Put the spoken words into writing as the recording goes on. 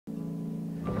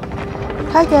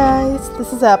Hi guys,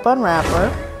 this is App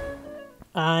Unwrapper.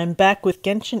 I'm back with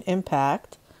Genshin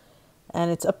Impact,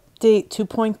 and it's update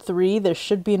 2.3. There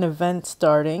should be an event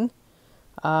starting.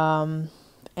 Amplifier,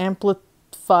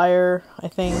 I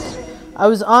think. I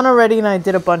was on already and I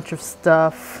did a bunch of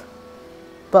stuff.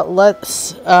 But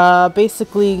let's,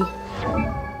 basically,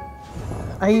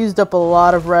 I used up a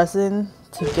lot of resin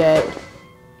to get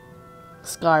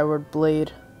Skyward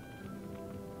Blade.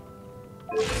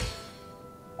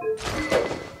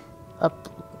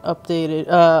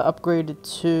 Upgraded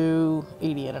to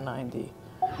 80 out of 90.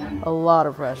 A lot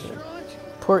of resin.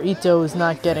 Poor Ito is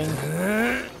not getting...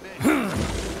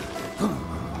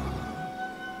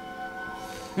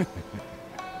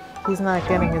 He's not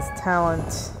getting his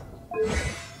talent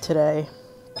today.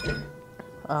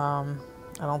 I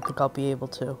don't think I'll be able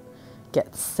to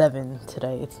get 7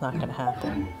 today. It's not gonna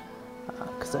happen.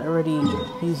 Because I already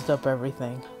used up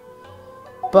everything.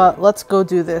 But let's go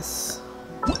do this.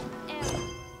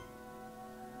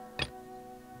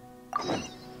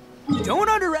 Don't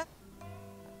underestimate.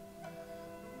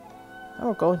 Oh,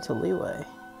 we're going to Leeway.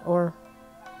 Or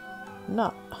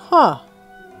not. Huh.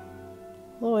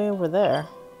 All the way over there.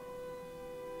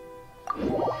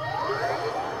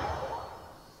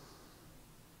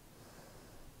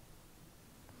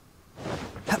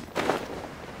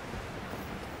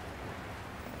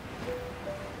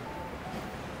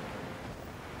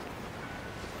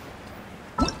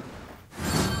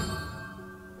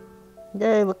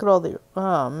 Yay, look at all the...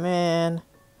 Oh, man.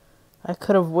 I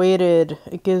could have waited.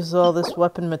 It gives all this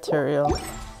weapon material.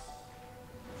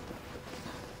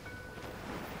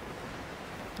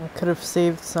 I could have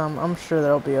saved some. I'm sure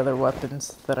there'll be other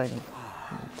weapons that I need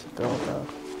to build up.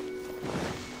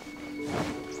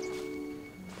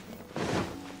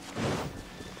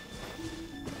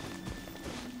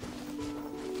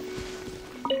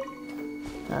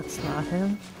 That's not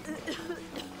him.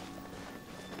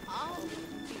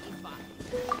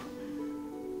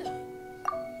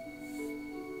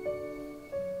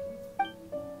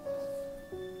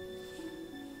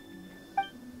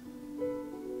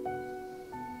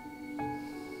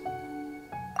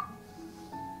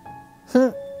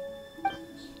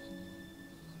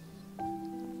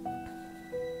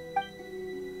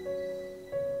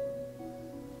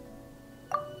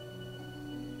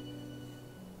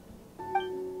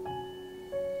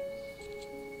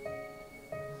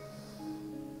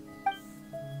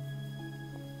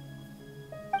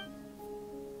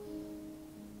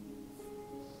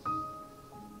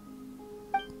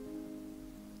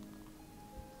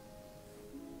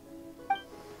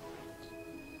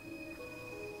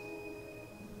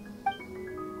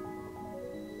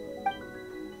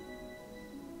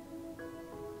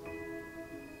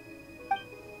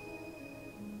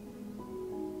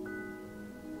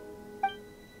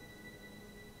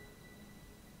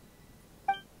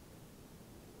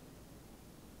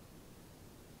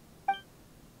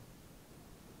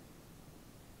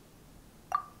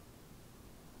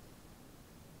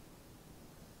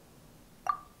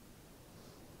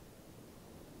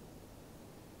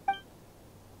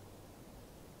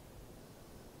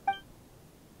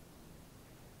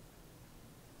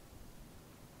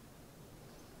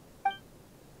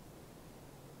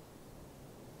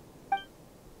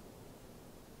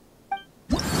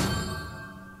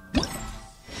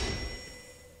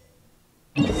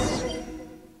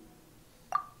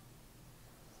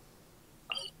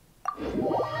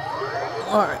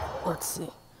 Alright, let's see. I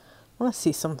want to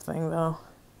see something, though.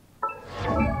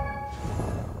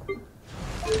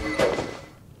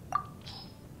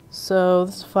 So,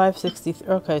 this is 563.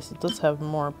 Okay, so it does have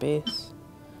more base.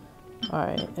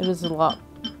 Alright, it is a lot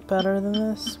better than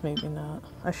this. Maybe not.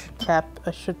 I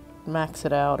should max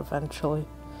it out eventually.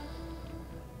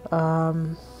 Who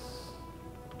am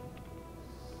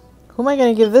I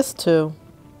going to give this to?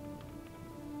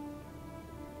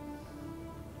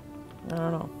 I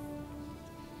don't know.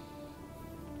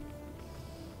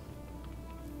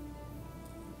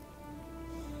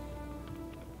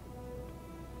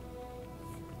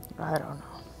 I don't know.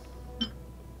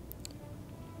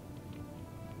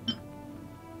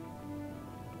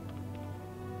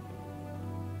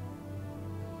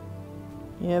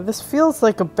 Yeah, this feels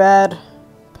like a bad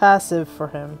passive for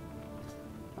him.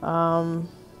 The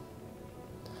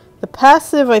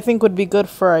passive I think would be good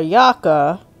for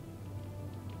Ayaka.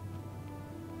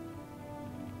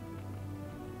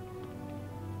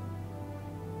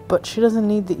 But she doesn't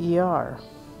need the ER.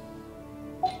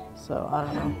 So, I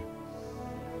don't know.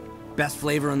 Best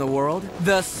flavor in the world?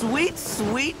 The sweet,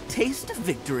 sweet taste of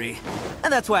victory.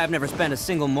 And that's why I've never spent a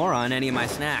single more on any of my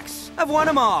snacks. I've won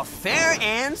them all, fair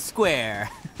and square.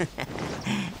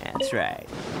 That's right.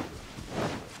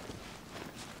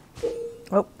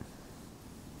 Oh.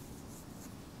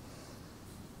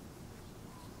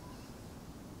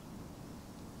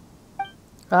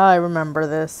 I remember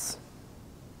this.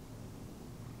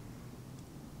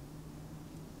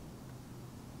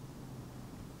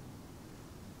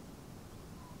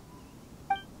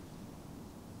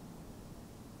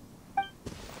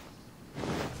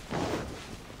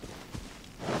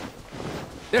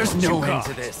 There's no end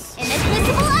to this.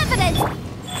 Inadmissible evidence!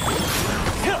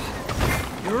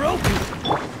 You're open.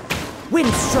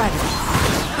 Wind strategy.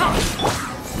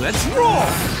 Let's roll.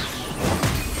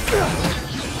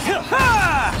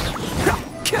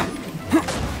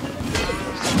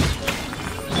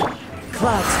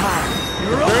 Clouds high.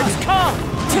 You're Birds come.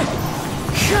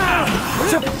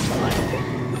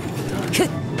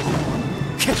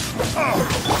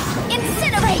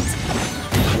 Incinerate!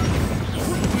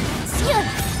 Seal!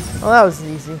 Well, that was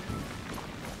easy.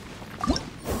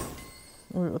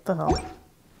 Wait, what the hell?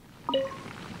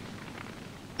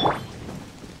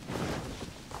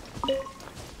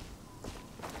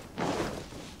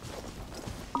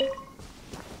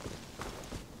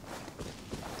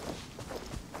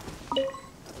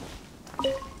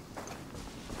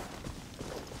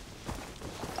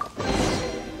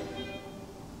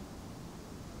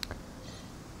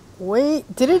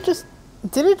 Wait, did it just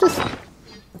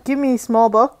give me small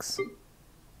books?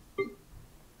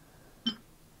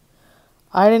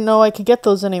 I didn't know I could get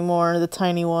those anymore, the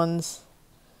tiny ones.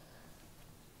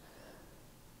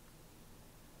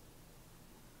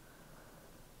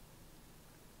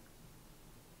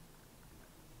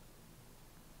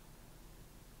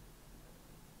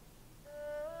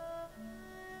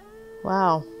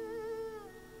 Wow.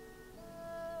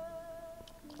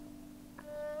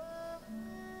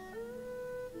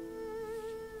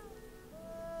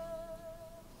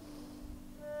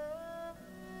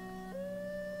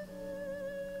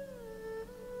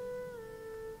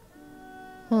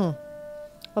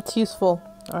 That's useful.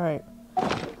 Alright. I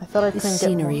thought I The couldn't get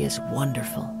scenery more. is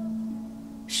wonderful.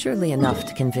 Surely enough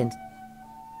to convince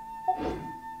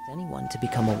anyone to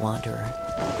become a wanderer.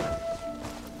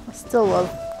 I still love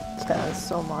Kaz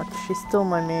so much. She's still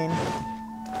my main.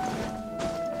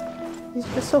 He's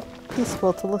just so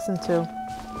peaceful to listen to.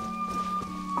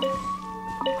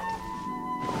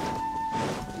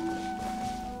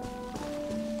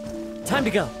 Time to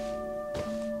go.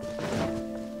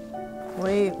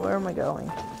 Wait, where am I going?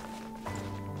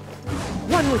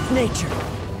 One with nature.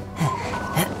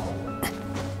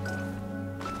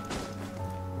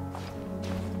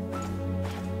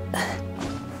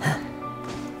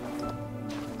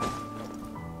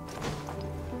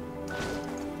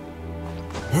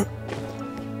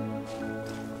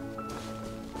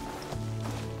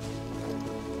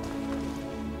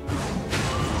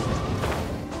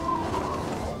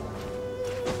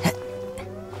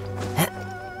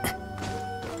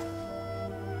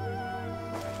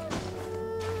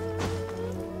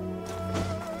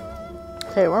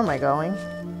 Okay, where am I going?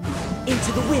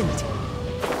 Into the wind.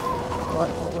 What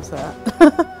was that?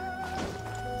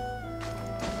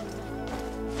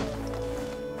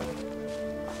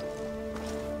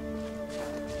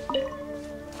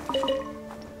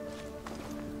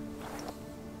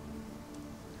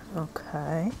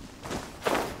 Okay.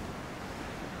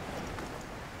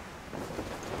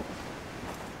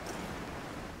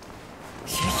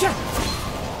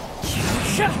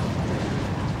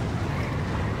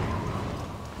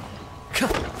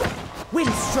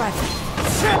 Wind strategy.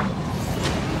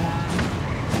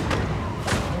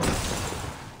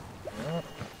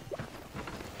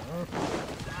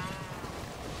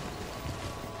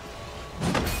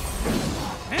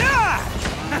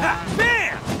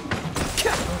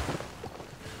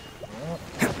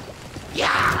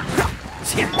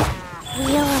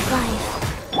 Wheel of life.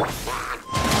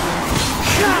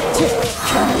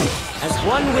 As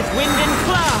one with wind and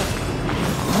cloud.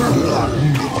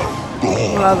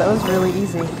 Wow, that was really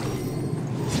easy.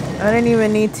 I didn't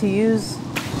even need to use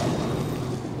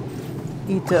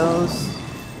Ito's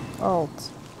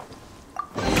ult.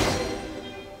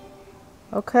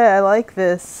 Okay, I like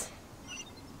this.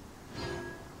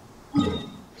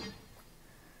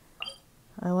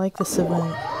 I like this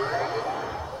event.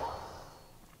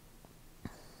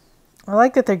 I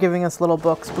like that they're giving us little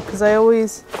books because I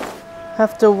always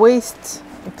have to waste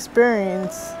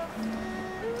experience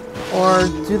or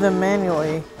do them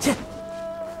manually.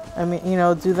 I mean, you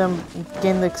know,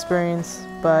 gain the experience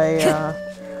by,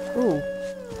 ooh,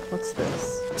 what's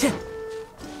this?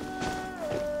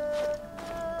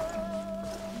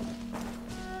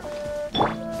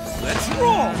 Let's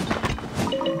roll.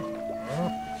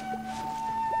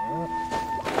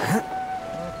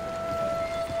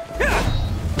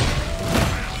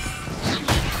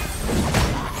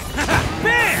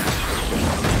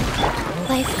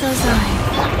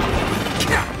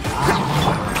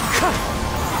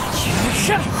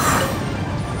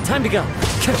 Time to go.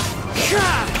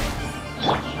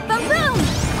 Boom boom!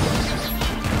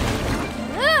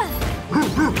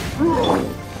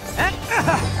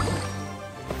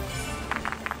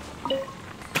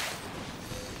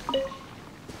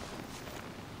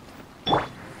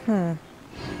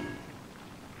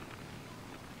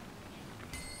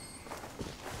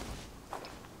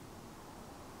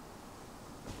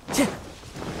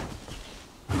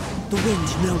 The wind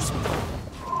knows me.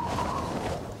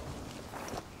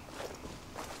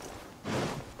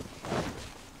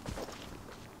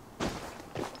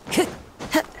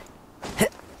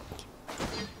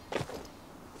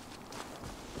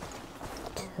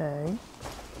 Okay.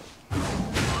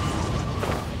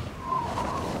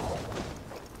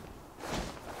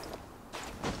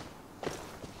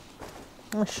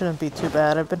 It shouldn't be too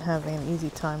bad. I've been having an easy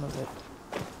time of it.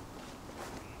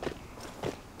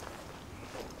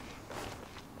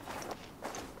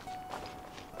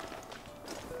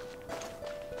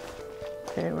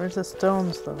 Okay, where's the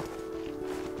stones though?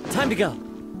 Time to go.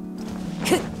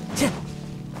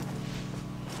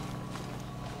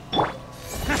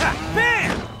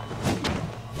 Bam!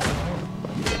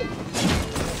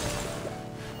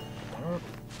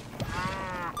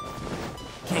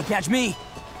 Can't catch me.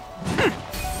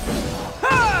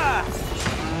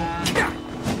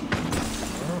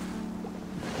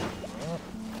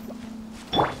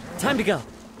 Time to go.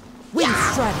 Wind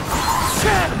strategy.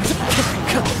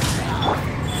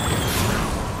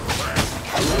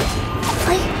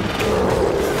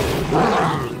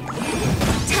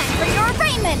 Time for your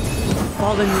arraignment!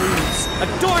 Fallen leaves,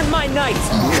 adorn my night!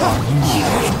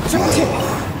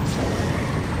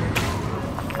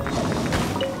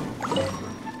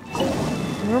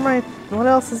 Where am I? What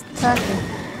else is attacking?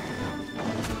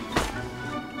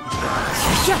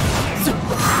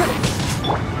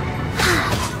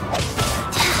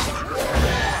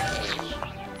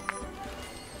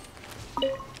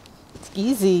 It's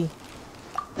easy.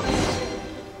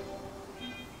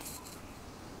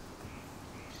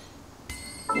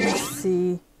 Let's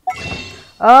see.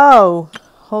 Oh,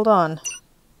 hold on.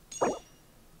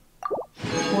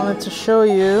 Wanted to show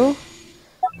you.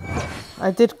 I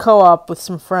did co-op with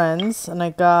some friends, and I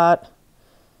got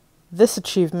this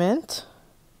achievement,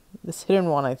 this hidden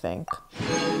one, I think,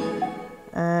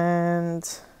 and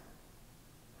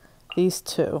these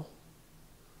two.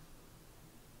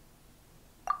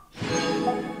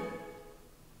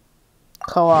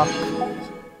 Co-op.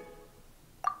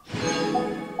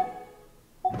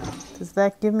 Does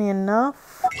that give me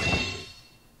enough?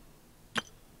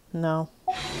 No.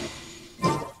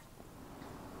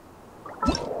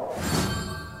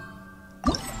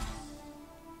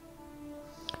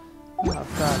 Oh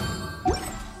god.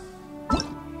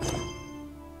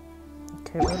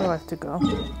 Okay, where do I have to go?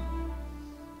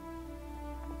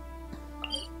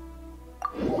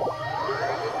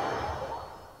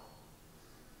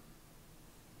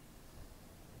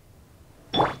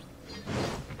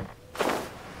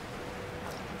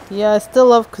 Yeah, I still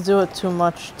love Kazuha too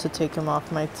much to take him off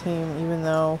my team, even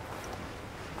though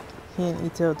he and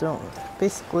Ito don't.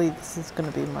 Basically, this is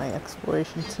going to be my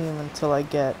exploration team until I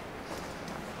get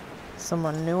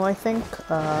someone new, I think.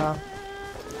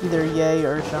 Either Ye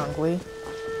or Zhongli.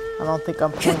 I don't think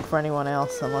I'm playing for anyone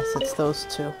else unless it's those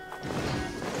two.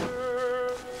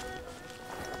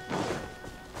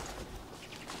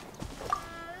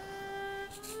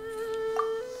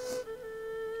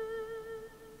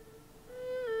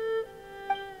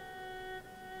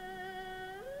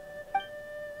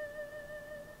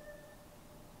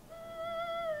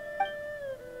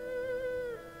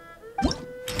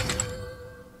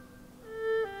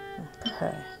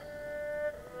 Okay.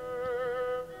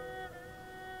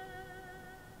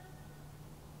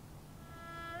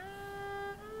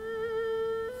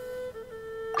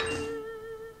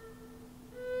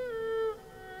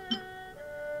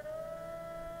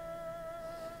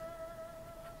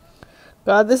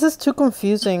 God, this is too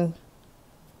confusing.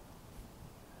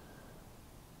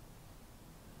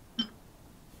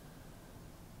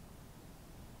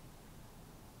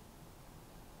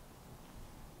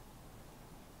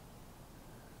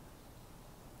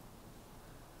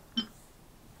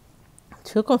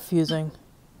 Too confusing.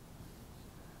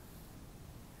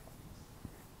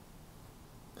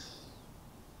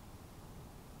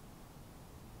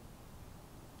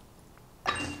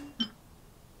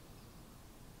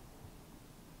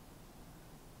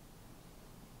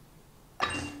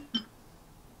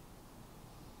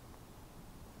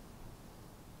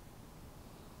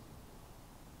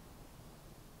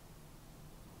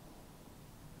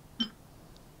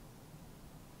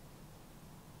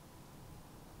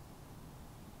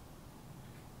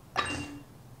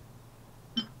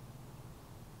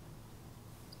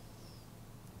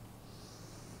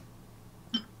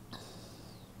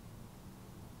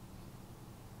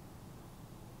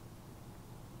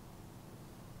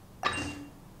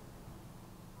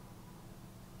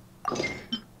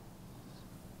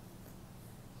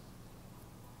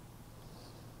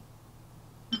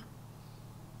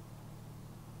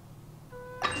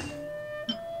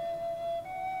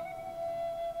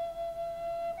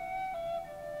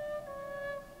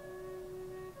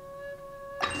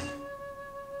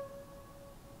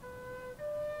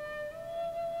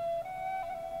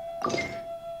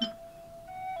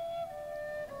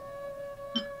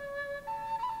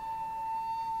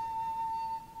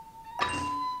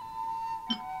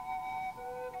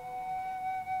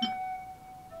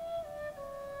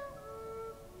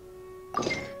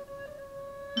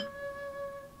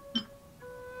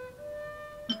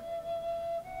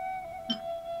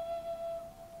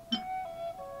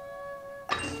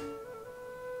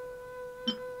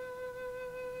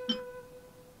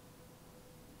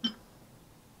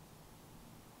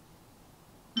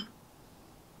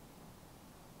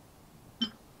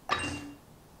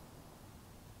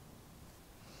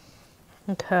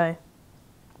 Okay.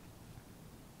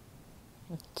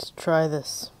 Let's try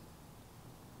this.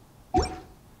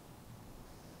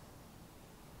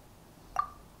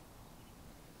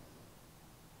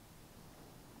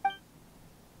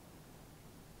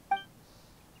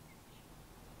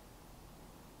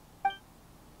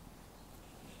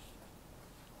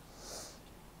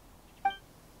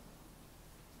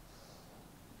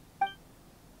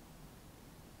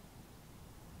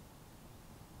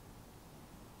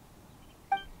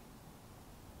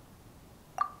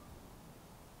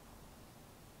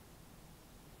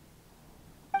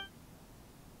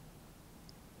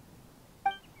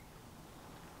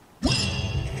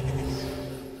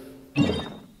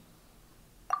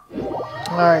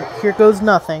 Alright, here goes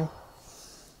nothing.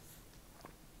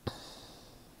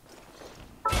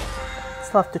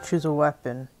 Still have to choose a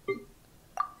weapon.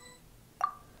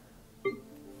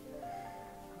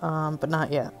 But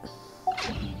not yet.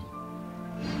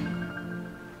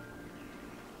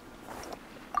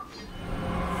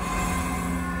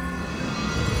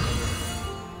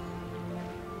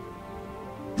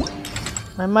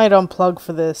 I might unplug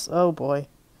for this. Oh boy.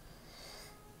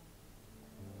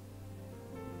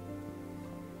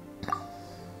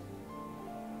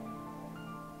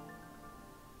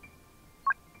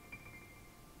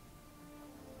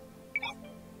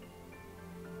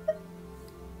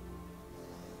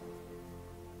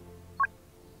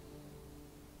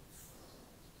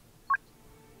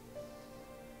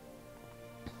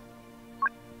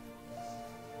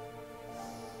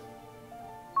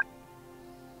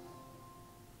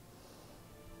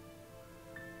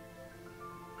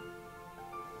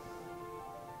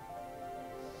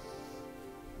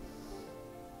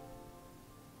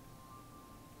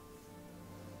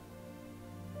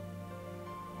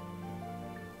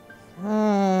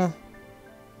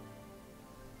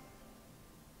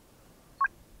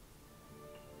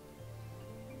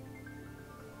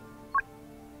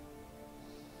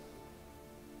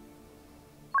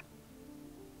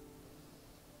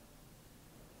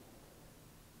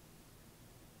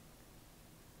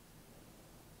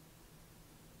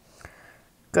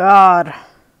 God.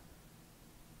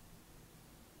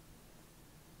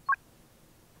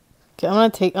 Okay,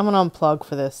 I'm gonna unplug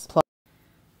for this.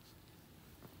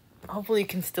 Hopefully you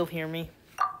can still hear me.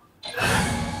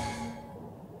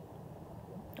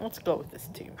 Let's go with this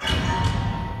too.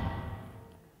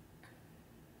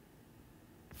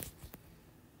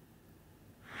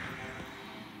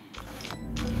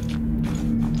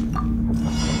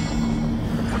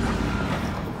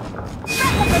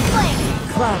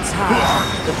 Clouds high.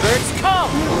 The birds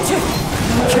come.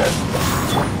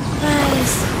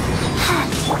 Rise.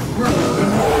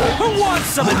 Who wants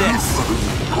some of this?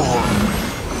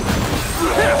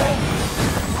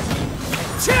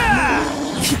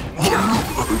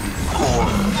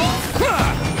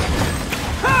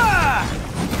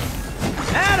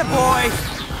 Attaboy!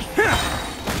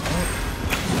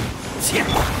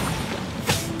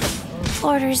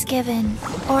 Orders given.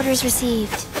 Orders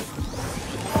received.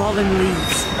 Fallen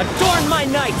leaves. Adorn my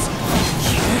night.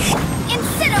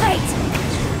 Incinerate!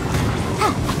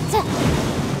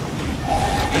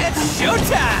 It's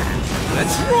showtime!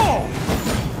 Let's roll!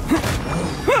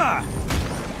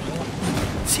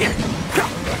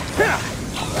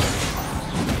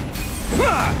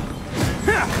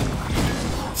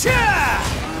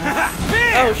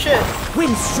 Oh shit!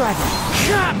 Wind strike.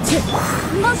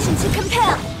 Motion to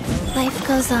compel. Life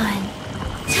goes on.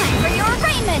 Time for your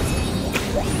arraignment!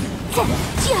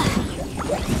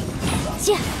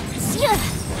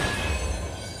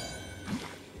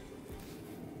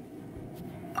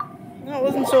 That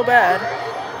wasn't so bad.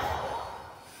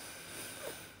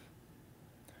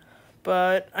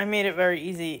 But I made it very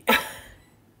easy.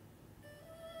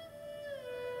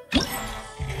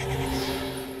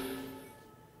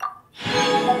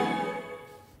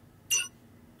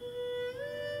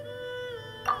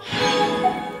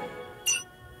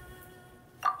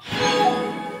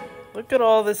 Look at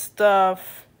all this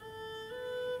stuff.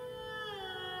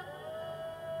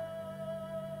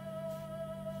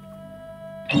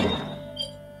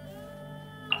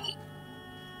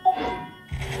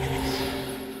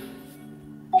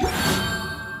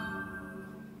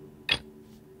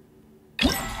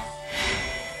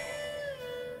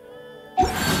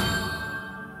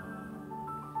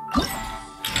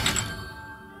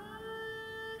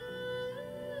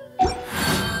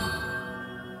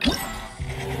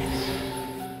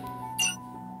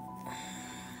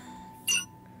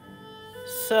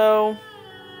 So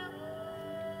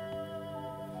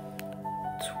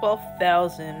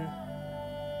 12,000.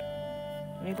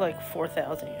 I need like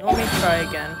 4,000. Let me try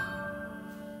again.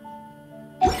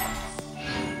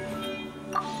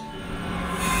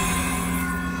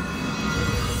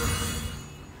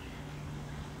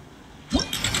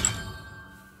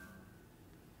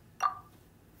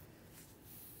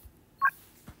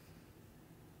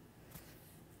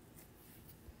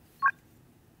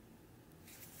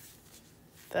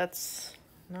 That's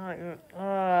not even,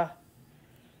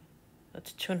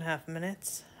 that's 2.5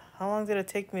 minutes. How long did it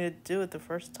take me to do it the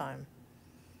first time?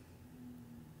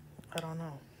 I don't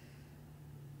know.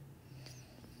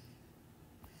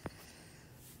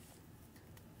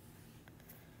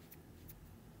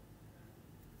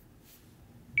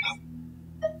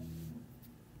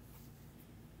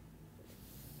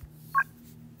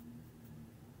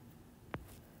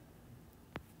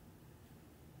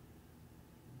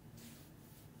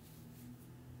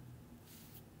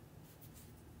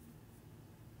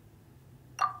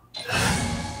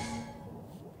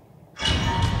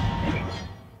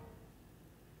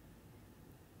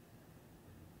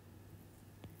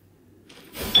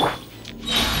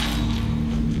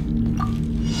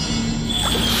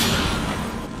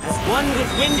 One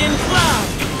with wind and cloud!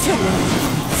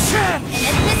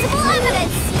 Inadmissible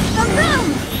evidence! The room!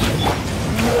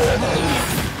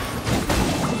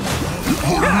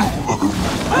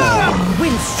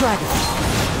 Wind Strider!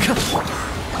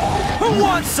 Who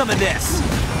wants some of this?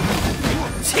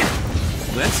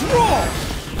 Let's roll!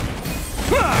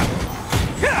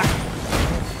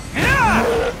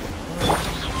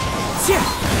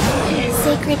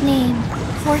 Sacred name,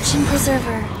 Fortune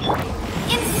Preserver.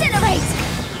 Incinerate!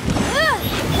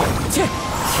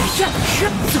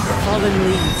 Fallen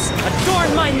leaves,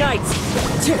 adorn my night!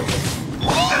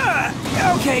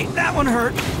 Okay, that one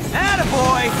hurt.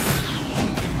 Attaboy!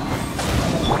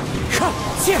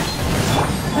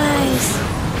 Rise.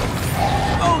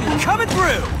 Oh, you're coming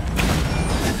through!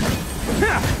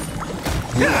 Bam!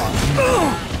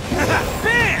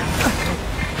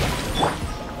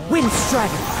 Wind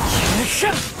Strider!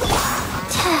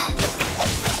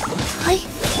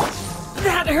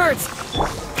 That hurts!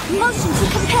 Motion to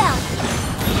compel.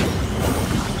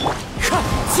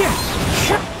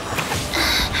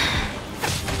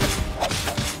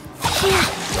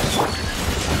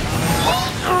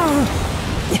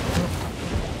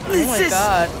 Oh my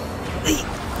god. The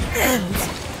end.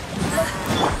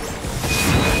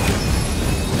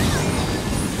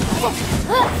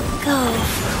 Go.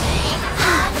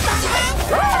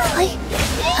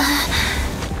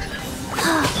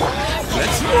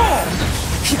 Let's roll!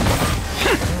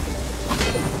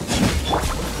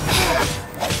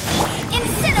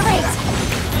 Incinerate!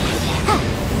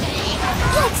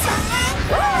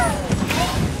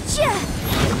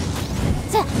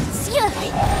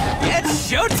 It's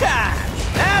showtime!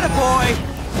 Attaboy!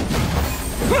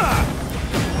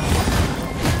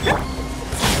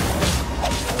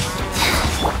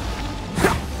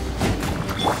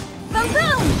 Boom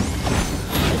boom!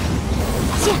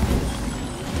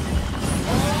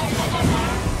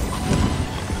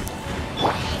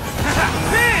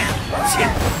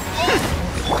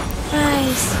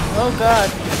 Rise. Oh god.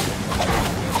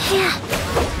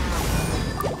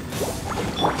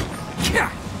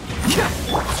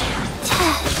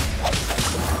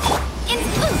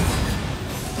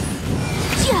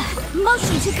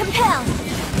 Motion to compel.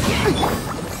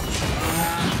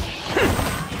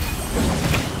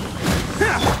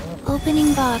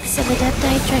 Opening box of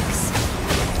Adepti Tricks.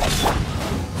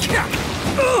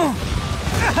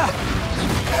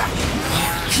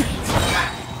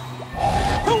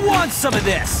 Who wants some of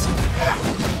this?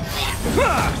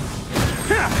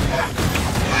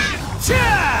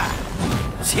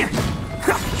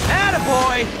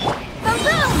 Attaboy! Boom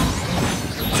boom!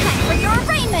 Time for your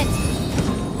arraignment!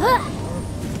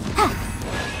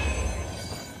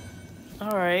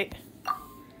 Alright.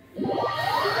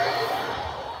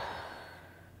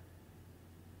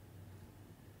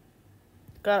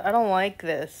 God, I don't like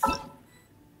this.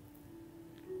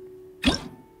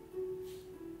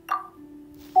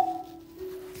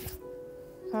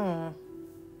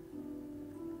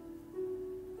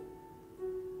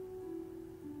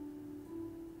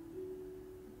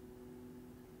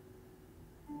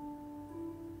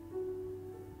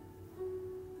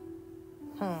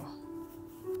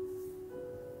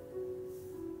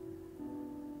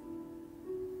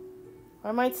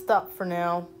 I might stop for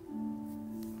now.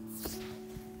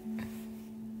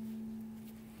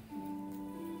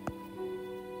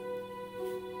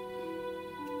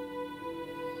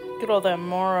 Look at all that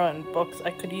Mora and books.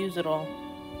 I could use it all.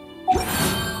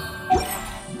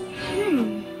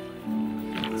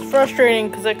 It's frustrating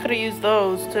because I could have used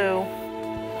those too.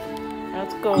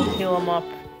 Let's go heal them up.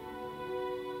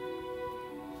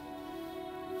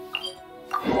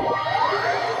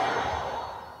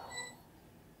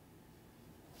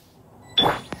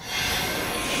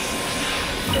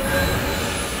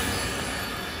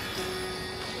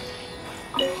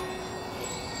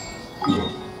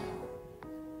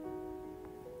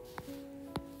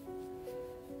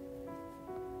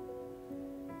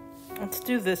 Let's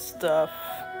do this stuff.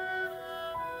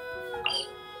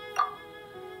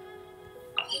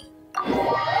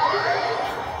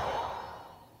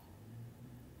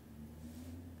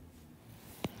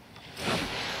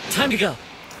 Time to go.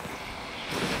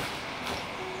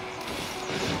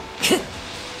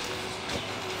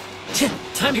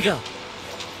 Time to go.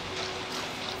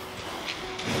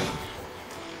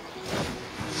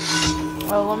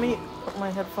 Well, let me put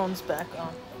my headphones back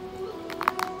on.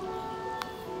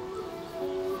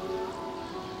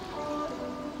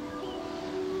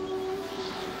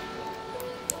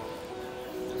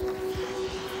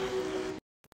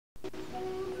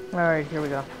 Alright, here we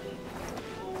go.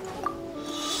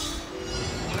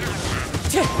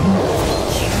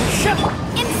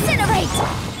 Incinerate!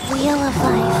 Wheel of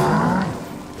life.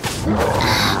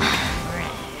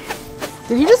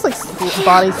 Did he just like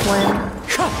body slam?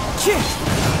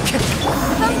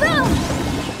 Boom boom!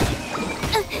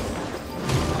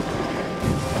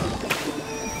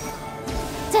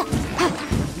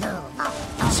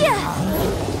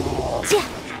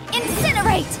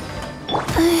 Incinerate!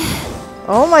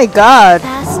 Oh my god!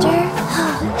 Faster.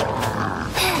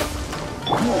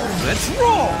 Let's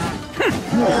roll!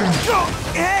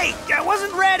 Hey, I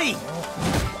wasn't ready!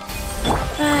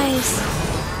 Rise.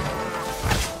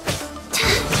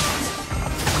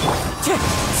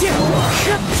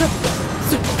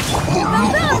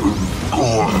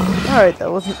 Alright,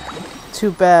 that wasn't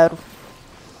too bad,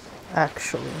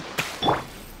 actually.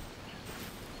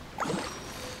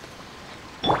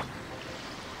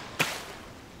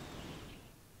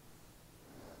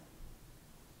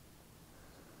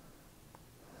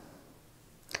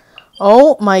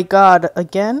 Oh my god,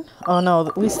 again? Oh no,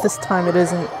 at least this time it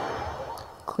isn't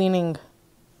cleaning.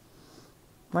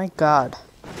 My god.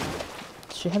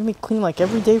 She had me clean like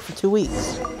every day for 2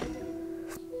 weeks.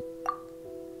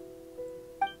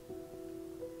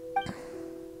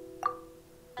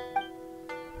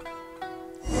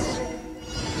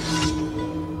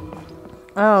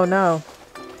 Oh no.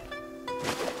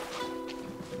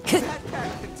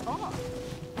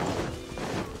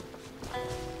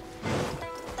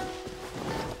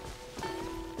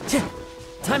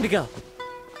 Time to go.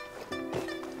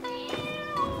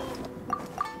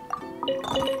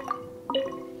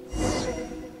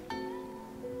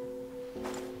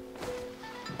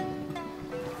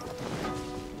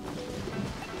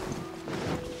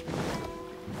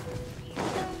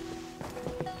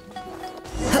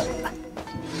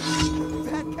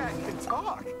 That cat can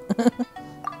talk.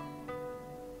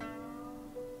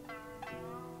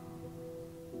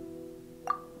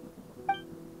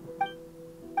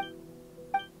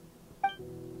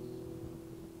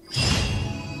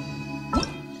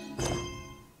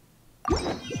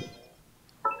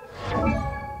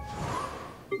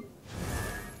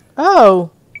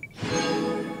 Oh!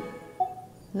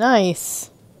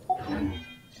 Nice.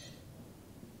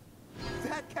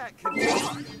 That cat can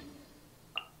talk.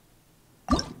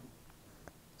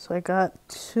 So I got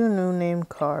 2 new name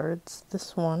cards.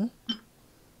 This one.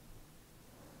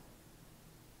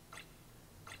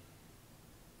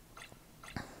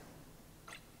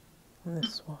 And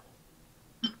this one.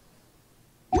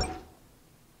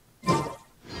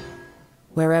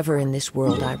 Wherever in this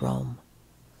world I roam.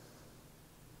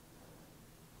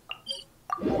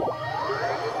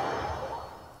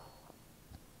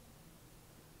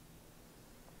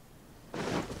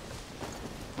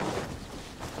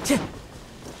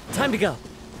 Time to go.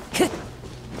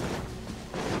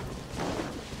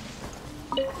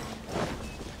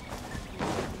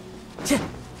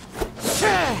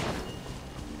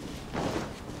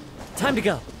 Time to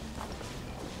go.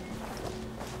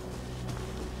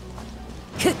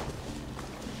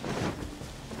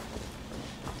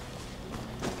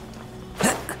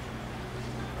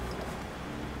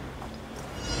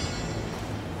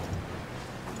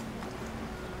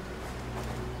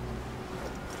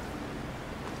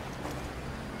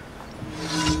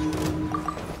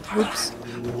 Oops.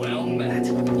 Well met.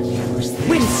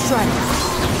 Wind strike.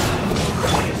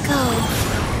 Go.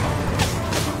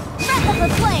 Breath of the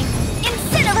flame.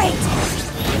 Incinerate!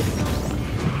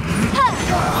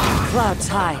 Clouds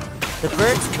high. The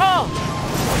birds call.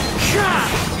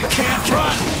 You can't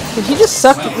run. Did he just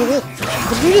suck? Did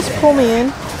he just pull me in?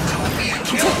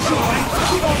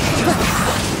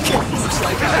 Looks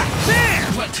like that.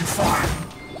 Went too far.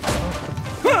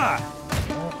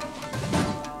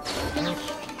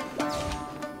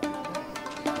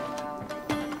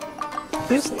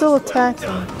 Who's still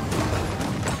attacking?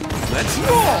 Let's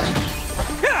roll!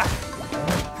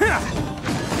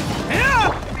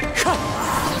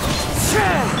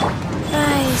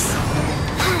 Rise.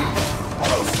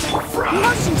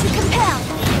 Motion to compel.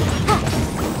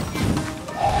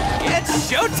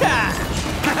 showtime!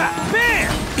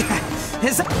 Bam!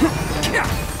 His...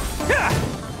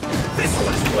 This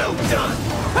was well done!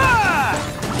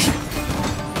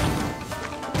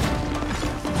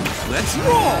 Let's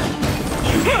roll!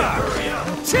 Hurry up!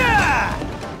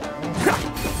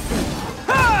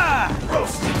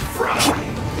 Roasted fry!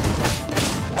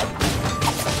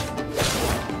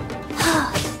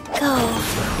 Go.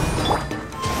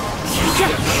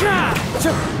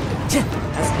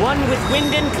 As one with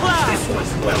wind and cloud. This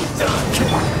was well done!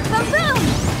 Boom!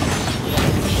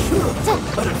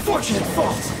 An unfortunate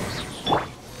fault!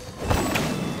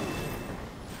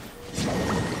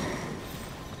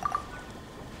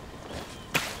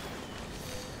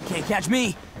 Can't catch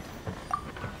me!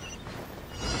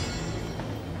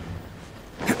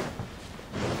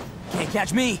 Can't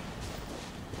catch me!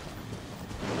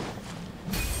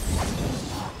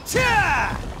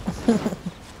 Cha!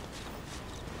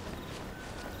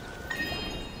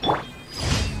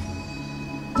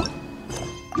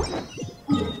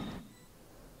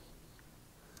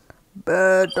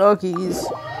 Bad doggies.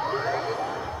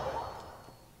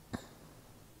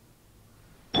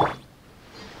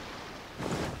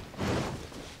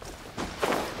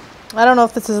 I don't know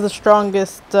if this is the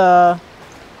strongest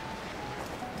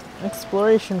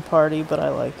exploration party, but I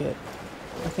like it.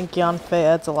 I think Yanfei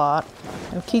adds a lot.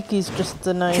 And Kiki's just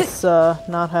a nice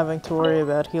not having to worry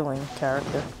about healing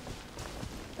character.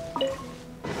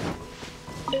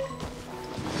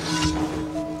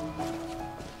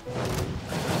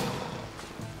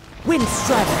 Wind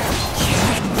strider.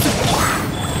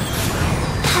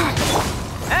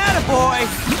 Attaboy!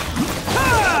 Ha!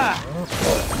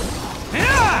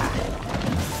 Yeah!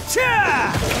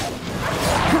 Cha!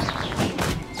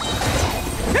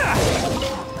 Ha!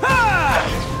 Ha!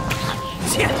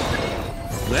 Yeah.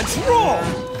 Let's roll!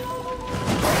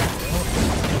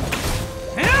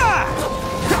 Yeah!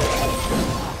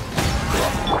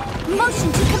 Motion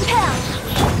to compel.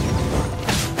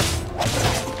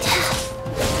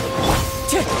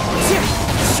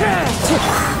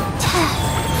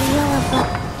 Wheel of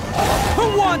Who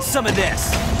wants some of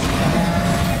this?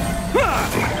 Ha!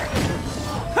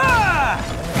 Ha!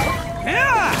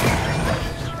 Yeah!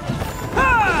 Ha!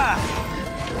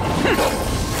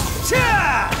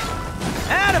 Cha!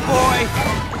 Attaboy!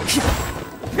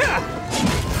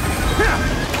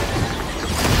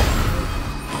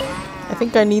 I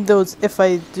think I need those if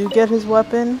I do get his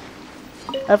weapon.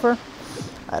 Ever?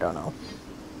 I don't know.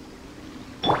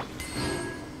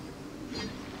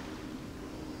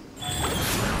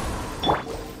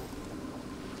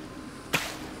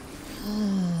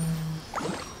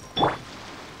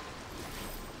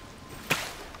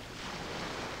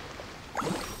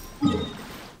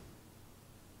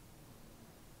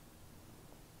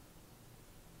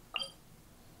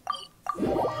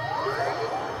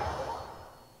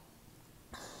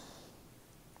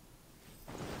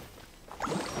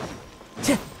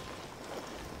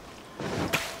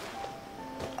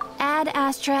 Ad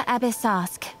Astra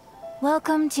Abyssosk.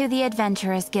 Welcome to the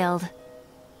Adventurers Guild.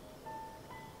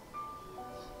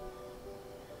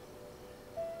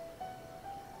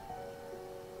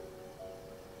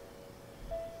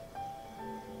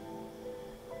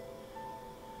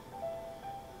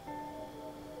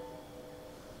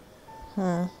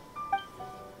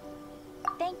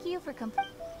 Thank you for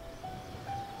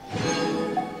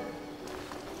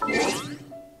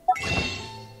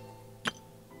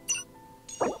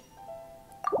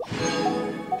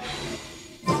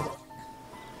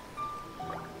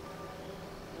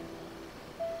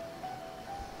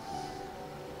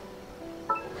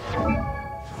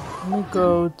Let me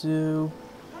go do...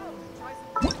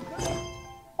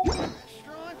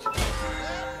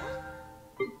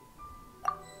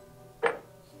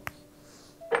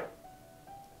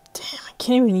 Damn, I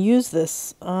can't even use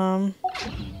this.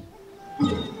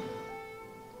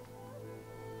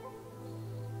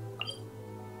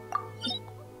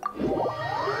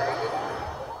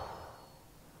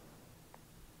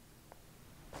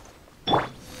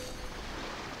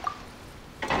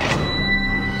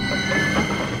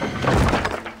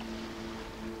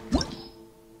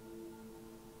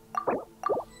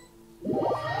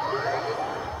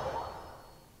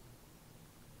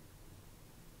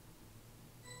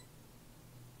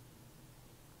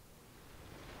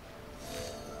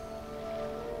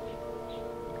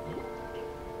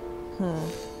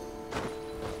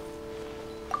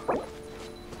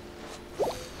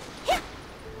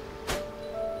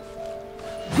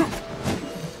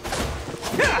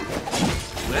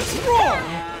 Let's roll!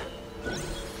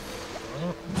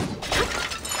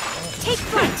 take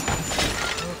flight.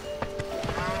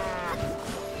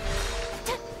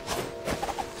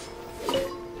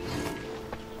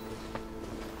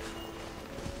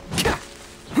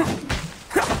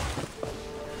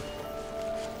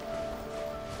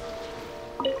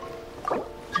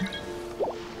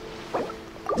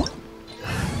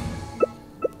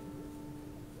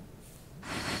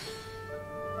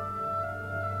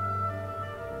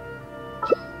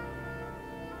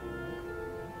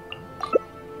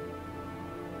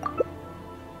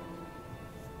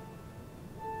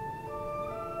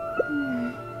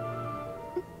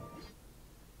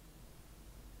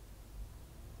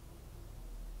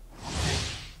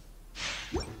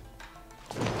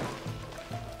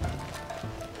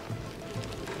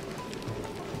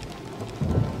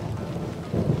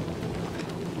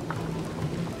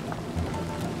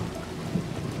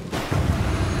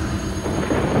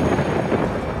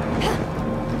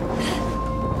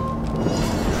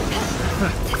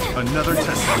 Another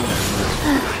test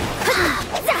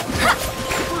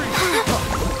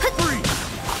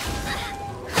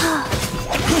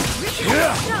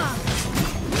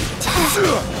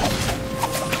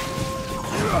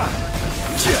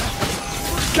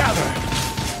Gather!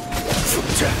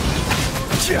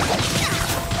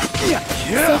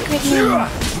 Sacred name,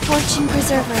 fortune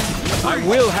preserver. I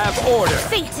will have order!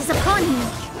 Fate is upon you.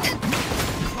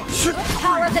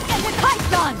 Power of the Desert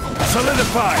Python!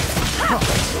 Solidify!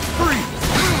 Free!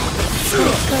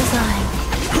 Life goes on.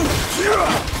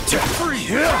 Free!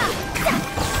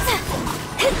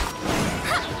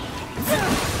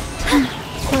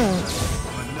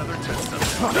 Another test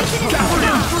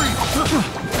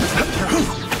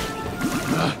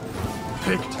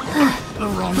picked the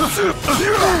wrong I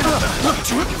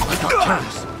got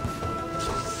careless.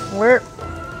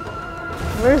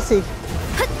 Where is he?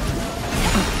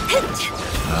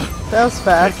 That was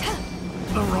fast.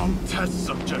 The wrong test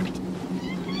subject.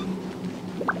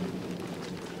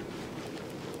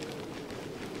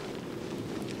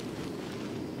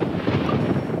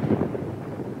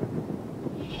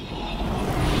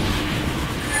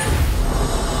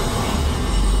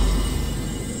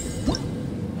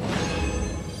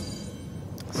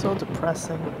 So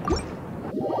depressing.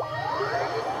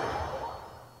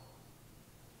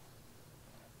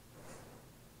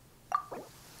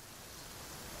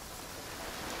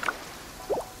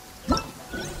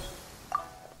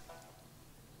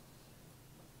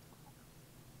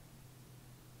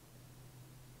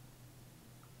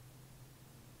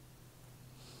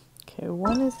 Okay,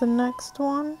 when is the next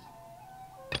one?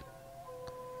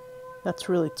 That's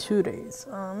really 2 days.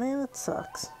 Oh man, that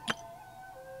sucks.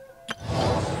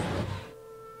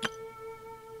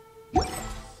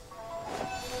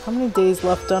 How many days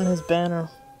left on his banner?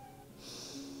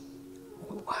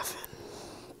 11.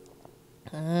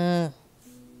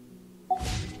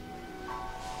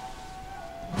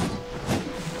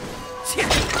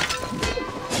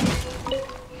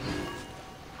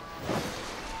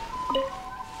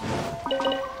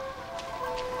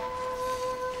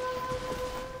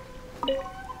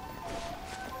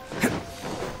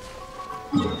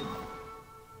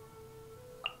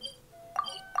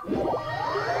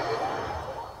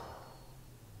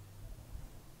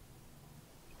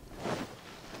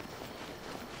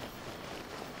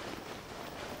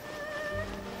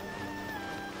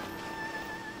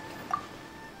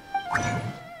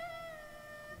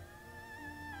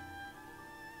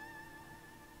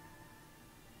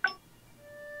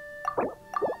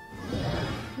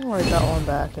 Oh, I got one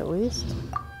back at least.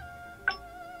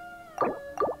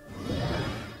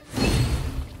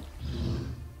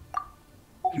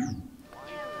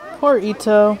 Poor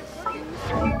Ito.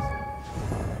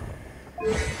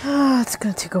 It's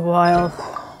gonna take a while.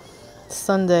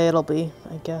 Sunday it'll be,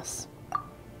 I guess.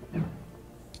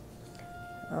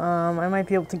 I might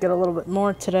be able to get a little bit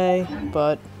more today,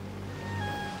 but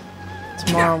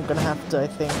tomorrow I'm gonna have to, I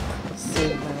think,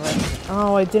 save my rest.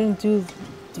 Oh, I didn't do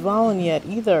Dvalin yet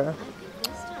either.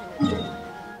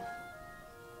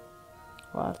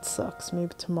 Well, that sucks.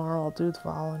 Maybe tomorrow I'll do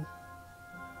Dvalin.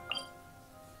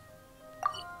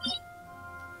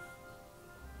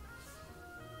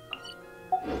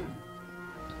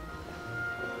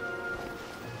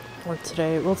 Or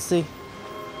today, we'll see.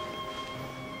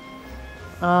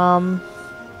 I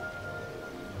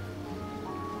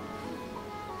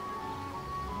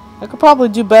could probably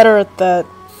do better at that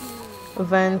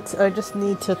event. I just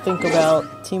need to think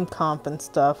about team comp and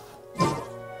stuff.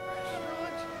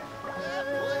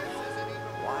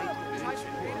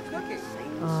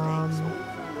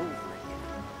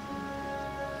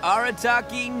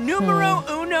 Arataki numero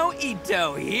uno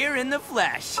Ito here in the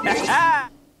flesh.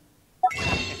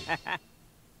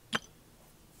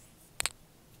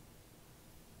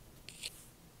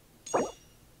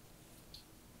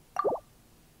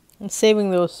 I'm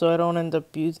saving those so I don't end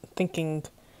up thinking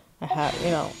I have,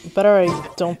 you know, better I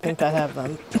don't think I have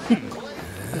them.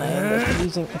 And I end up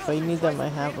using, if I need them, I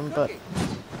have them, but...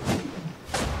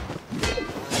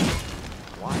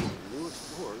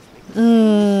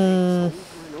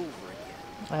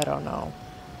 I don't know.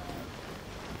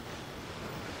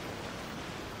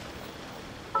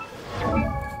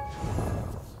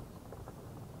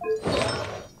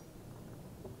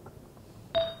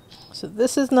 So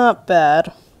this is not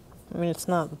bad. I mean, it's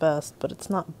not the best, but it's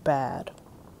not bad.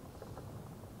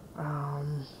 I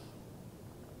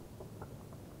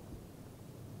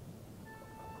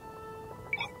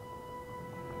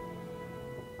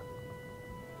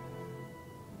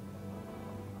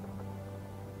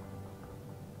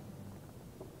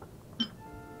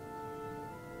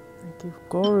give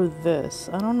Goru this.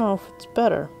 I don't know if it's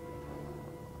better.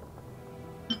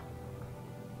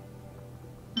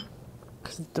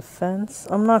 his defense?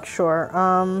 I'm not sure.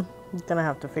 I'm gonna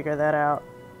have to figure that out.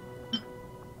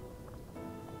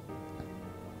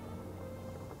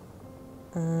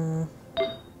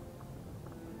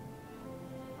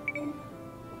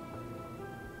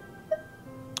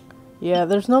 Yeah,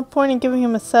 there's no point in giving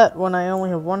him a set when I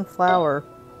only have one flower.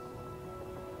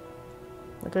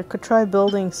 Like, I could try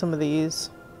building some of these.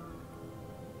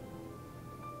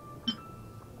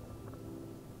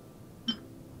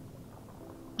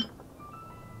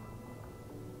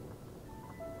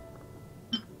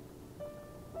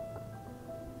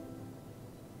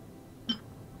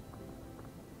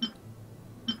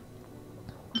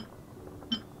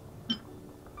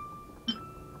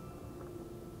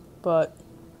 But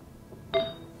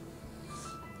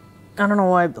I don't know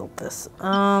why I built this.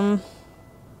 None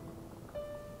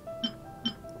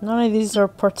of these are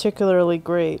particularly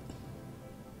great.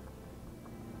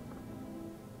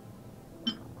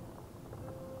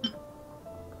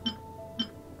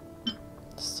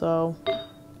 So I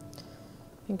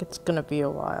think it's gonna be a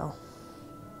while.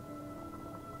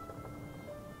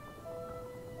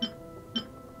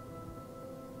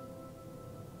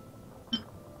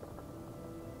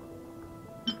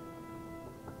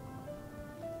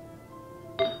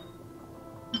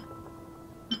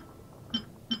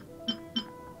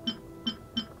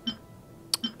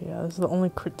 Yeah, this is the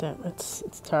only crit damage.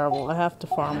 It's terrible. I have to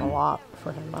farm a lot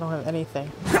for him. I don't have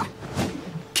anything.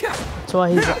 That's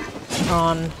why he's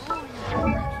on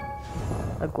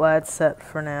a glad set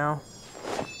for now.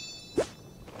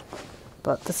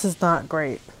 But this is not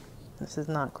great. This is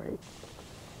not great.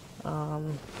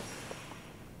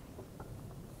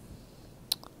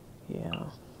 Yeah.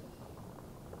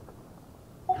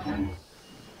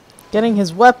 Getting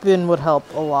his weapon would help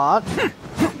a lot,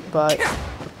 but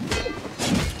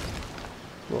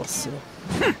we'll see.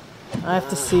 I have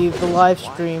to see the live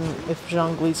stream if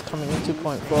Zhongli's coming in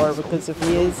 2.4, because if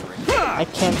he is, I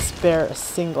can't spare a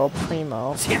single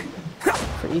primo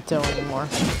for Ito anymore.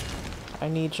 I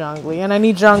need Zhongli, and I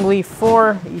need Zhongli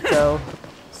for Ito,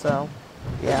 so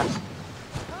yeah.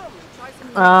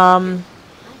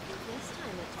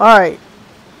 Alright.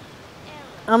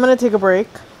 I'm gonna take a break.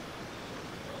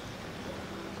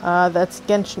 That's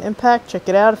Genshin Impact. Check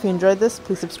it out. If you enjoyed this,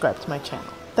 please subscribe to my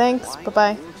channel. Thanks.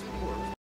 Bye-bye.